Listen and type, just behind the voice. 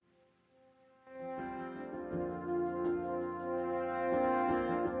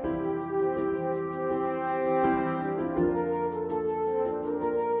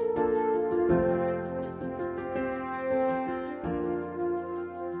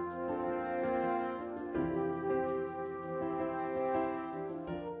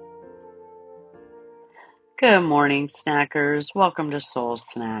Good morning, snackers. Welcome to Soul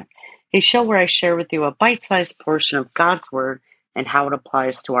Snack, a show where I share with you a bite-sized portion of God's Word and how it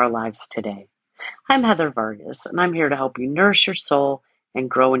applies to our lives today. I'm Heather Vargas, and I'm here to help you nourish your soul and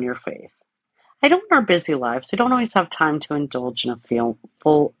grow in your faith. I know in our busy lives, we don't always have time to indulge in a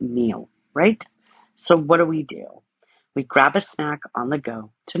full meal, right? So what do? We grab a snack on the go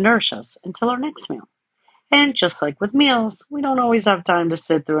to nourish us until our next meal. And just like with meals, we don't always have time to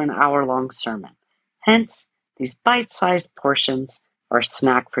sit through an hour-long sermon. Hence, these bite-sized portions are a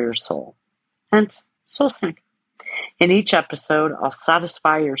snack for your soul. Hence, Soul Snack. In each episode, I'll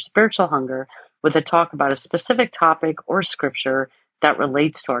satisfy your spiritual hunger with a talk about a specific topic or scripture that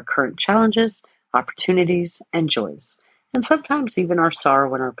relates to our current challenges, opportunities, and joys, and sometimes even our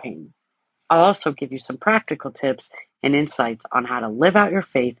sorrow and our pain. I'll also give you some practical tips and insights on how to live out your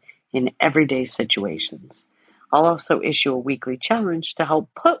faith in everyday situations. I'll also issue a weekly challenge to help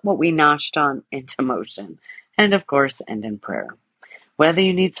put what we noshed on into motion, and of course, end in prayer. Whether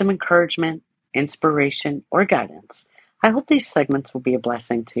you need some encouragement, inspiration, or guidance, I hope these segments will be a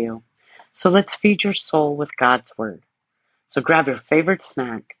blessing to you. So let's feed your soul with God's Word. So grab your favorite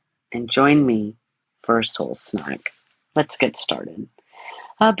snack and join me for a soul snack. Let's get started.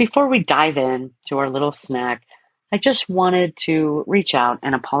 Before we dive in to our little snack, I just wanted to reach out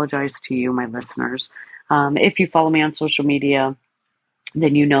and apologize to you, my listeners. If you follow me on social media,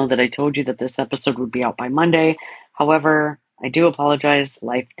 then you know that I told you that this episode would be out by Monday. However, I do apologize.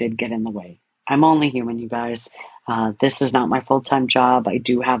 Life did get in the way. I'm only human, you guys. This is not my full-time job. I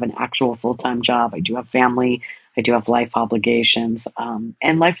do have an actual full-time job. I do have family. I do have life obligations.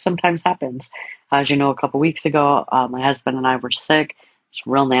 And life sometimes happens. As you know, a couple weeks ago, my husband and I were sick. It's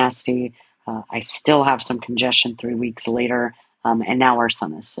real nasty. I still have some congestion 3 weeks later. And now our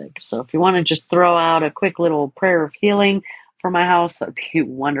son is sick. So if you want to just throw out a quick little prayer of healing for my house, that'd be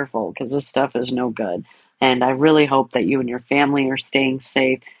wonderful because this stuff is no good. And I really hope that you and your family are staying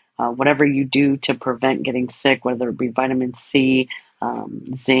safe. Whatever you do to prevent getting sick, whether it be vitamin C,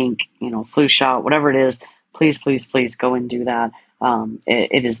 zinc, flu shot, whatever it is, please, please, please go and do that.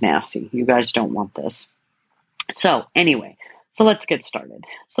 It is nasty. You guys don't want this. So anyway, so let's get started.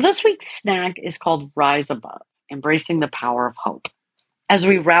 So this week's snack is called Rise Above, Embracing the Power of Hope. As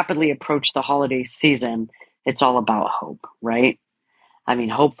we rapidly approach the holiday season, it's all about hope, right? I mean,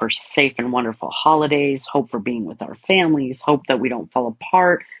 hope for safe and wonderful holidays, hope for being with our families, hope that we don't fall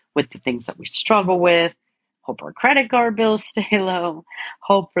apart with the things that we struggle with, hope our credit card bills stay low,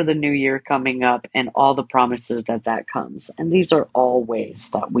 hope for the new year coming up and all the promises that comes. And these are all ways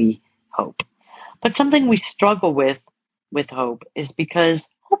that we hope. But something we struggle with hope is because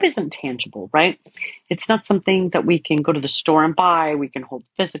hope isn't tangible, right? It's not something that we can go to the store and buy, we can hold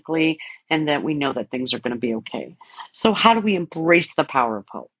physically, and that we know that things are going to be okay. So how do we embrace the power of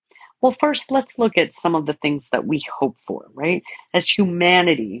hope? Well, first, let's look at some of the things that we hope for, right? As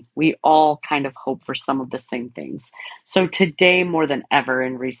humanity, we all kind of hope for some of the same things. So today, more than ever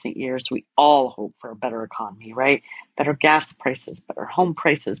in recent years, we all hope for a better economy, right? Better gas prices, better home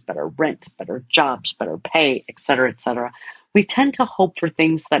prices, better rent, better jobs, better pay, et cetera, et cetera. We tend to hope for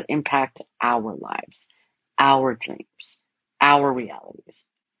things that impact our lives, our dreams, our realities,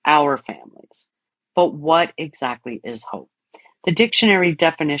 our families. But what exactly is hope? The dictionary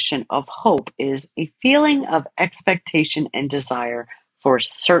definition of hope is a feeling of expectation and desire for a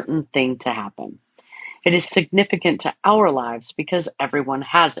certain thing to happen. It is significant to our lives because everyone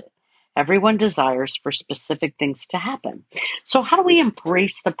has it. Everyone desires for specific things to happen. So how do we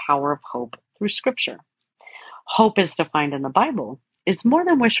embrace the power of hope through Scripture? Hope as defined in the Bible is more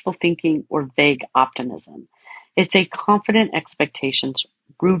than wishful thinking or vague optimism. It's a confident expectations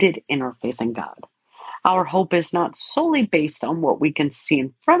rooted in our faith in God. Our hope is not solely based on what we can see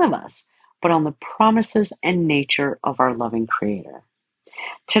in front of us, but on the promises and nature of our loving Creator.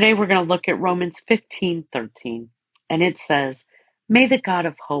 Today we're going to look at Romans 15:13, and it says, "May the God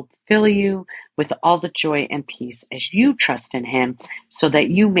of hope fill you with all the joy and peace as you trust in Him, so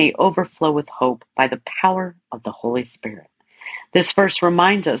that you may overflow with hope by the power of the Holy Spirit." This verse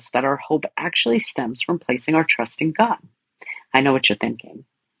reminds us that our hope actually stems from placing our trust in God. I know what you're thinking.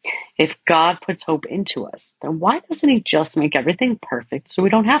 If God puts hope into us, then why doesn't He just make everything perfect so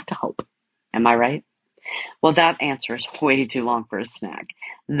we don't have to hope? Am I right? Well, that answer is way too long for a snack.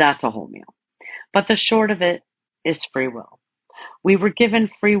 That's a whole meal. But the short of it is free will. We were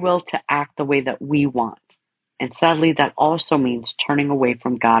given free will to act the way that we want. And sadly, that also means turning away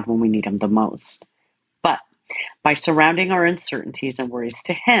from God when we need Him the most. But by surrounding our uncertainties and worries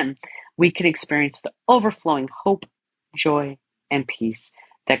to Him, we can experience the overflowing hope, joy, and peace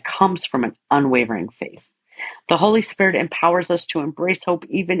that comes from an unwavering faith. The Holy Spirit empowers us to embrace hope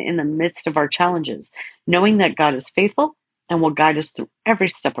even in the midst of our challenges, knowing that God is faithful and will guide us through every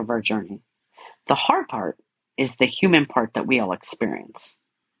step of our journey. The hard part is the human part that we all experience.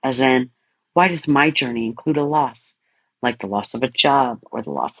 As in, why does my journey include a loss, like the loss of a job or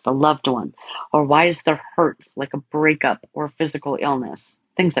the loss of a loved one? Or why is there hurt, like a breakup or physical illness?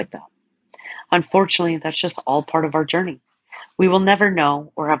 Things like that. Unfortunately, that's just all part of our journey. We will never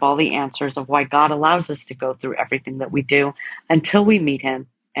know or have all the answers of why God allows us to go through everything that we do until we meet Him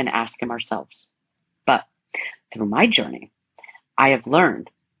and ask Him ourselves. But through my journey, I have learned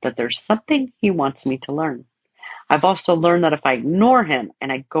that there's something He wants me to learn. I've also learned that if I ignore Him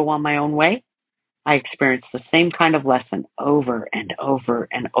and I go on my own way, I experience the same kind of lesson over and over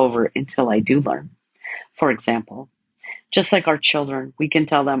and over until I do learn. For example, just like our children, we can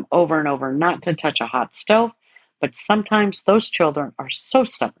tell them over and over not to touch a hot stove, but sometimes those children are so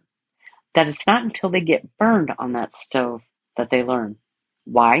stubborn that it's not until they get burned on that stove that they learn.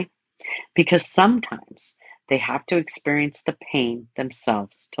 Why? Because sometimes they have to experience the pain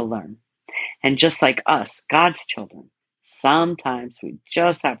themselves to learn. And just like us, God's children, sometimes we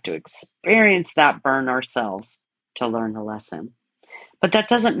just have to experience that burn ourselves to learn the lesson. But that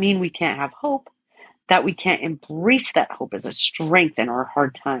doesn't mean we can't have hope, that we can't embrace that hope as a strength in our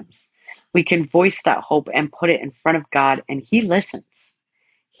hard times. We can voice that hope and put it in front of God, and He listens.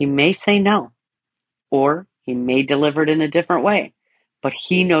 He may say no, or He may deliver it in a different way, but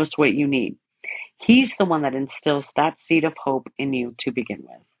He knows what you need. He's the one that instills that seed of hope in you to begin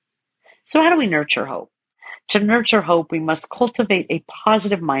with. So how do we nurture hope? To nurture hope, we must cultivate a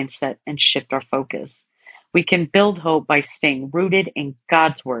positive mindset and shift our focus. We can build hope by staying rooted in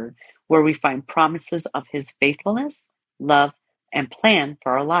God's Word, where we find promises of His faithfulness, love, and plan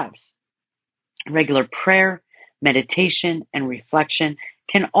for our lives. Regular prayer, meditation, and reflection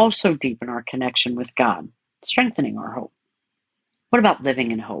can also deepen our connection with God, strengthening our hope. What about living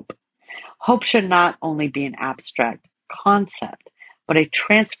in hope? Hope should not only be an abstract concept, but a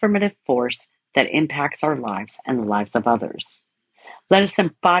transformative force that impacts our lives and the lives of others. Let us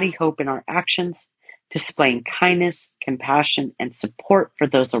embody hope in our actions, displaying kindness, compassion, and support for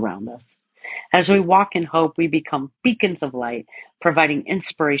those around us. As we walk in hope, we become beacons of light, providing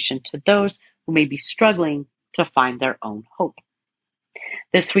inspiration to those who may be struggling to find their own hope.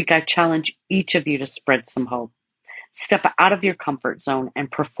 This week, I challenge each of you to spread some hope. Step out of your comfort zone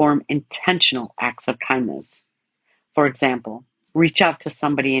and perform intentional acts of kindness. For example, reach out to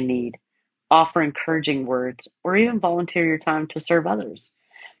somebody in need, offer encouraging words, or even volunteer your time to serve others.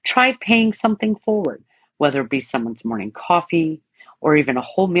 Try paying something forward, whether it be someone's morning coffee or even a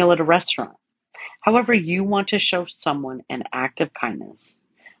whole meal at a restaurant. However you want to show someone an act of kindness.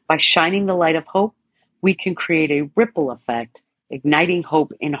 By shining the light of hope, we can create a ripple effect, igniting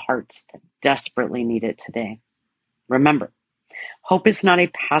hope in hearts that desperately need it today. Remember, hope is not a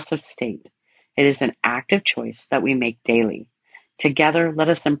passive state. It is an active choice that we make daily. Together, let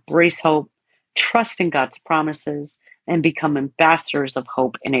us embrace hope, trust in God's promises, and become ambassadors of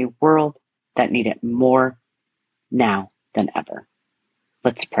hope in a world that need it more now than ever.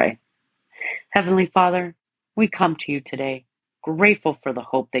 Let's pray. Heavenly Father, we come to you today, grateful for the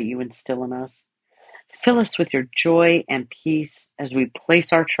hope that you instill in us. Fill us with your joy and peace as we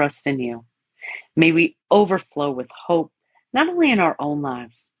place our trust in you. May we overflow with hope, not only in our own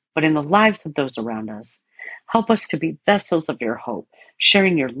lives, but in the lives of those around us. Help us to be vessels of your hope,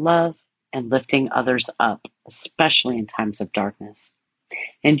 sharing your love and lifting others up, especially in times of darkness.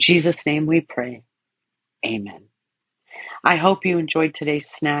 In Jesus' name we pray. Amen. I hope you enjoyed today's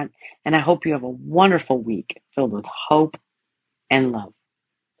snack, and I hope you have a wonderful week filled with hope and love.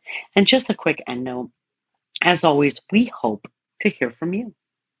 And just a quick end note, as always, we hope to hear from you.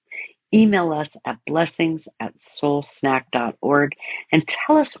 Email us at blessings@soulsnack.org and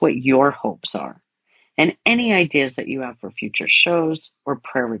tell us what your hopes are and any ideas that you have for future shows or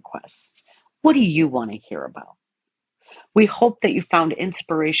prayer requests. What do you want to hear about? We hope that you found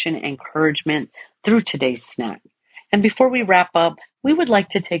inspiration and encouragement through today's snack. And before we wrap up, we would like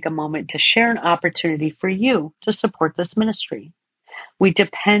to take a moment to share an opportunity for you to support this ministry. We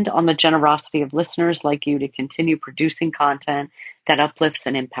depend on the generosity of listeners like you to continue producing content that uplifts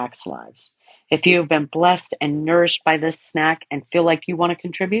and impacts lives. If you have been blessed and nourished by this snack and feel like you want to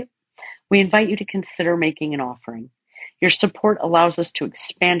contribute, we invite you to consider making an offering. Your support allows us to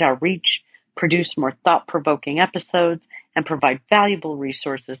expand our reach, produce more thought-provoking episodes, and provide valuable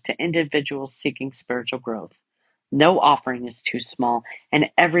resources to individuals seeking spiritual growth. No offering is too small,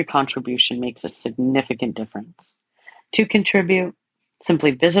 and every contribution makes a significant difference. To contribute,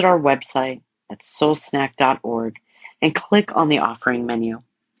 simply visit our website at soulsnack.org and click on the offering menu.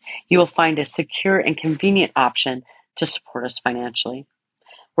 You will find a secure and convenient option to support us financially.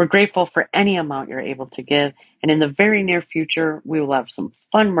 We're grateful for any amount you're able to give, and in the very near future, we will have some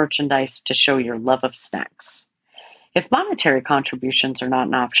fun merchandise to show your love of snacks. If monetary contributions are not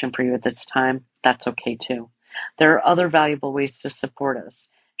an option for you at this time, that's okay too. There are other valuable ways to support us.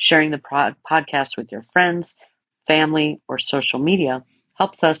 Sharing the podcast with your friends, family, or social media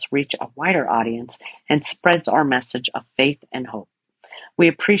helps us reach a wider audience and spreads our message of faith and hope. We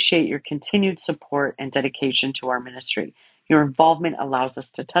appreciate your continued support and dedication to our ministry. Your involvement allows us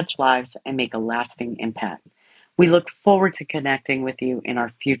to touch lives and make a lasting impact. We look forward to connecting with you in our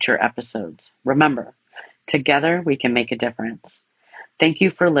future episodes. Remember, together we can make a difference. Thank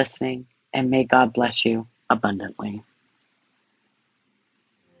you for listening, and may God bless you abundantly.